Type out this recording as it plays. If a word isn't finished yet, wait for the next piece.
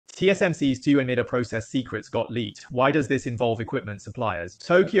TSMC's 2nm process secrets got leaked. Why does this involve equipment suppliers?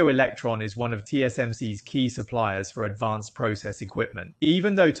 Tokyo Electron is one of TSMC's key suppliers for advanced process equipment.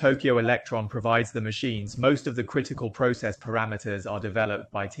 Even though Tokyo Electron provides the machines, most of the critical process parameters are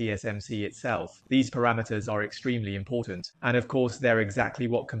developed by TSMC itself. These parameters are extremely important, and of course they're exactly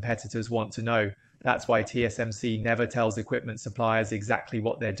what competitors want to know. That's why TSMC never tells equipment suppliers exactly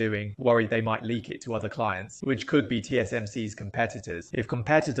what they're doing, worried they might leak it to other clients, which could be TSMC's competitors. If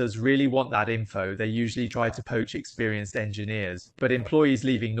competitors really want that info, they usually try to poach experienced engineers. But employees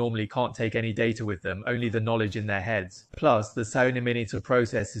leaving normally can't take any data with them, only the knowledge in their heads. Plus, the 2nm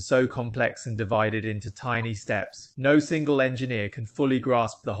process is so complex and divided into tiny steps. No single engineer can fully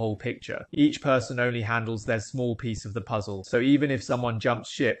grasp the whole picture. Each person only handles their small piece of the puzzle, so even if someone jumps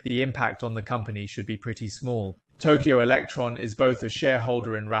ship, the impact on the company should be pretty small. Tokyo Electron is both a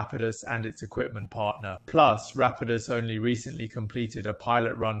shareholder in Rapidus and its equipment partner. Plus, Rapidus only recently completed a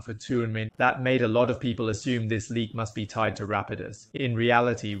pilot run for 2nm. That made a lot of people assume this leak must be tied to Rapidus. In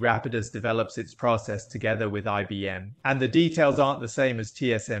reality, Rapidus develops its process together with IBM, and the details aren't the same as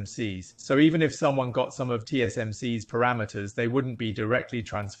TSMC's. So even if someone got some of TSMC's parameters, they wouldn't be directly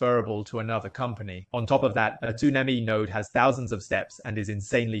transferable to another company. On top of that, a 2nm node has thousands of steps and is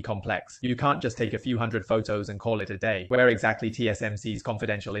insanely complex. You can't just take a few hundred photos and call it a day. Where exactly TSMC's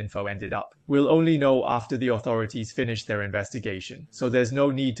confidential info ended up, we'll only know after the authorities finish their investigation, so there's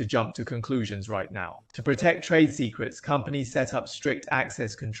no need to jump to conclusions right now. To protect trade secrets, companies set up strict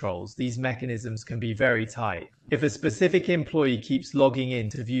access controls. These mechanisms can be very tight. If a specific employee keeps logging in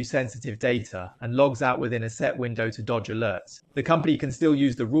to view sensitive data and logs out within a set window to dodge alerts, the company can still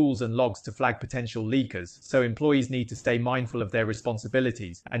use the rules and logs to flag potential leakers, so employees need to stay mindful of their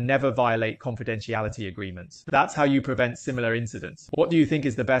responsibilities and never violate confidentiality agreements. That's how you prevent similar incidents. What do you think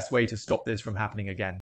is the best way to stop this from happening again?